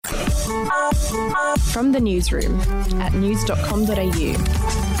From the newsroom at news.com.au.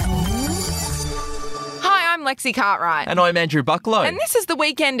 Hi, I'm Lexi Cartwright. And I'm Andrew Bucklow. And this is the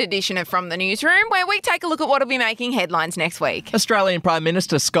weekend edition of From the Newsroom, where we take a look at what will be making headlines next week. Australian Prime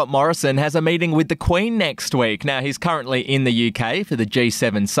Minister Scott Morrison has a meeting with the Queen next week. Now, he's currently in the UK for the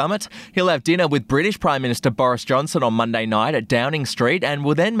G7 summit. He'll have dinner with British Prime Minister Boris Johnson on Monday night at Downing Street and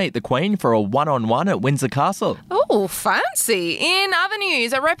will then meet the Queen for a one-on-one at Windsor Castle. Oh, fancy. In other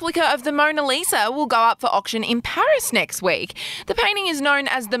news, a replica of the Mona Lisa will go up for auction in Paris next week. The painting is known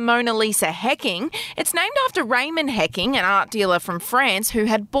as the Mona Lisa Hecking. It's named after Raymond Hecking, an art dealer from France who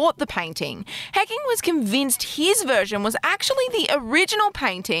had bought the painting. Hecking was convinced his version was actually the original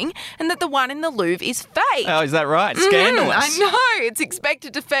painting and that the one in the Louvre is fake. Oh, is that right? Scandalous. I know. It's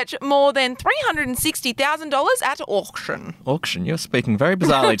expected to fetch more than $360,000 at auction. Auction? You're speaking very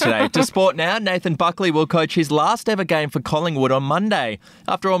bizarrely today. To sport now, Nathan Buckley will coach his last ever game for Collingwood on Monday.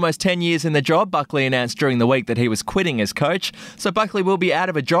 After almost 10 years in the job, Buckley announced during the week that he was quitting as coach. So Buckley will be out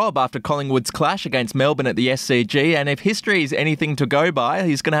of a job after Collingwood's clash against Melbourne at the SCG, and if history is anything to go by,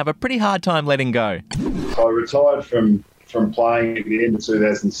 he's going to have a pretty hard time letting go. I retired from playing at the end of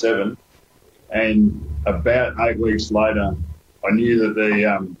 2007, and about 8 weeks later, I knew that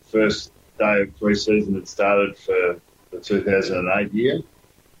the first day of pre-season had started for the 2008 year,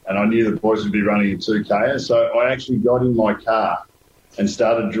 and I knew the boys would be running a 2K, so I actually got in my car and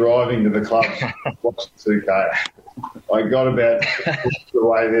started driving to the club to watch the 2K. I got about the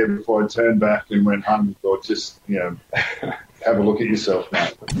way there before I turned back and went home and thought, just, have a look at yourself,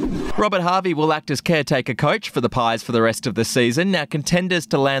 mate. Robert Harvey will act as caretaker coach for the Pies for the rest of the season. Now, contenders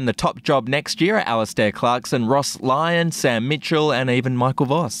to land the top job next year are Alistair Clarkson, Ross Lyon, Sam Mitchell and even Michael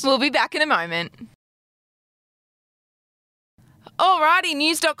Voss. We'll be back in a moment. Alrighty,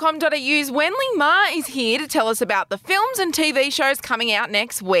 news.com.au's Wenley Ma is here to tell us about the films and TV shows coming out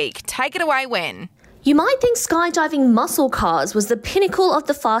next week. Take it away, Wen. You might think skydiving muscle cars was the pinnacle of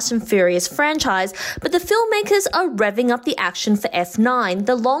the Fast and Furious franchise, but the filmmakers are revving up the action for F9,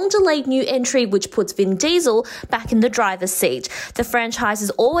 the long-delayed new entry which puts Vin Diesel back in the driver's seat. The franchise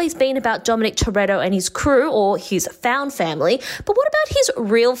has always been about Dominic Toretto and his crew, or his found family, but what about his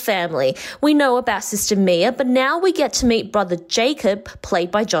real family? We know about sister Mia, but now we get to meet brother Jacob,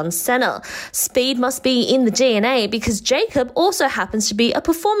 played by John Cena. Speed must be in the DNA because Jacob also happens to be a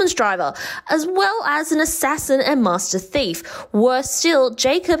performance driver, as well as an assassin and master thief. Worse still,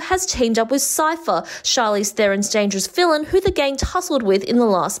 Jacob has teamed up with Cypher, Charlize Theron's dangerous villain who the gang tussled with in the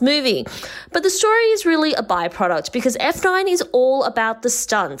last movie. But the story is really a byproduct because F9 is all about the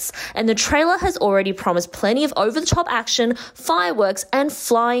stunts, and the trailer has already promised plenty of over-the-top action, fireworks and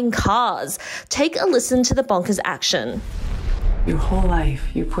flying cars. Take a listen to the bonkers action. Your whole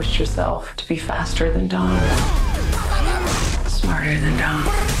life you pushed yourself to be faster than Dom, smarter than Dom,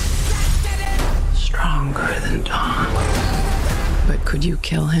 stronger than Dom. But could you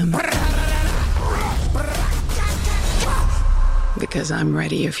kill him? Because I'm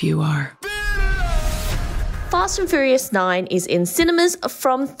ready if you are. Fast and Furious 9 is in cinemas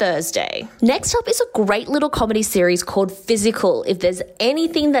from Thursday. Next up is a great little comedy series called Physical. If there's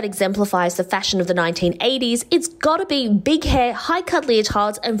anything that exemplifies the fashion of the 1980s, it's gotta be big hair, high-cut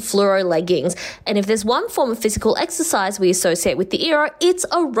leotards, and fluoro leggings. And if there's one form of physical exercise we associate with the era, it's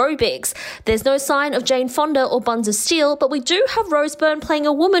aerobics. There's no sign of Jane Fonda or Buns of Steel, but we do have Rose Byrne playing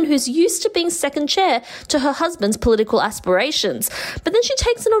a woman who's used to being second chair to her husband's political aspirations. But then she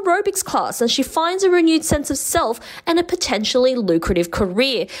takes an aerobics class and she finds a renewed sense of self and a potentially lucrative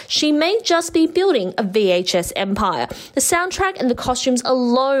career. She may just be building a VHS empire. The soundtrack and the costumes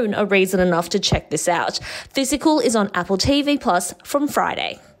alone are reason enough to check this out. Physical is on Apple TV Plus from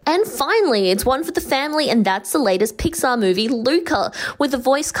Friday. And finally, it's one for the family, and that's the latest Pixar movie, Luca. With a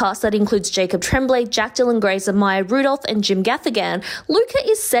voice cast that includes Jacob Tremblay, Jack Dylan Grazer, Maya Rudolph, and Jim Gaffigan, Luca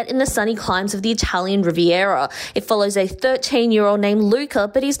is set in the sunny climes of the Italian Riviera. It follows a 13-year-old named Luca,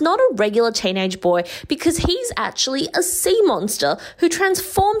 but he's not a regular teenage boy because he's actually a sea monster who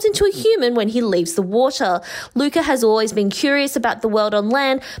transforms into a human when he leaves the water. Luca has always been curious about the world on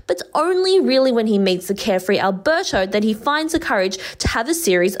land, but it's only really when he meets the carefree Alberto that he finds the courage to have a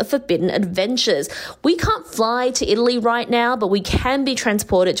series of forbidden adventures. We can't fly to Italy right now, but we can be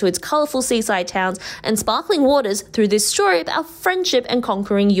transported to its colourful seaside towns and sparkling waters through this story about friendship and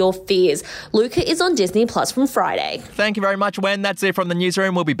conquering your fears. Luca is on Disney Plus from Friday. Thank you very much, Wen. That's it from the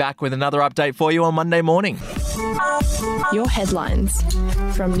newsroom. We'll be back with another update for you on Monday morning. Your headlines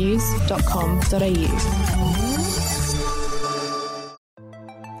from news.com.au.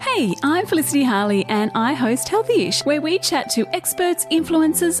 Hey, I'm Felicity Harley and I host Healthyish, where we chat to experts,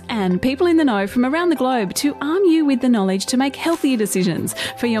 influencers and people in the know from around the globe to arm you with the knowledge to make healthier decisions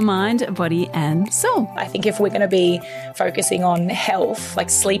for your mind, body and soul. I think if we're going to be focusing on health, like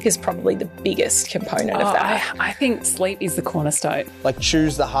sleep is probably the biggest component of that. I think sleep is the cornerstone. Like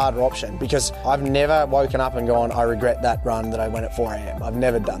choose the harder option, because I've never woken up and gone, I regret that run that I went at 4 a.m. I've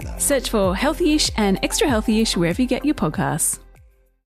never done that. Search for Healthyish and Extra Healthyish wherever you get your podcasts.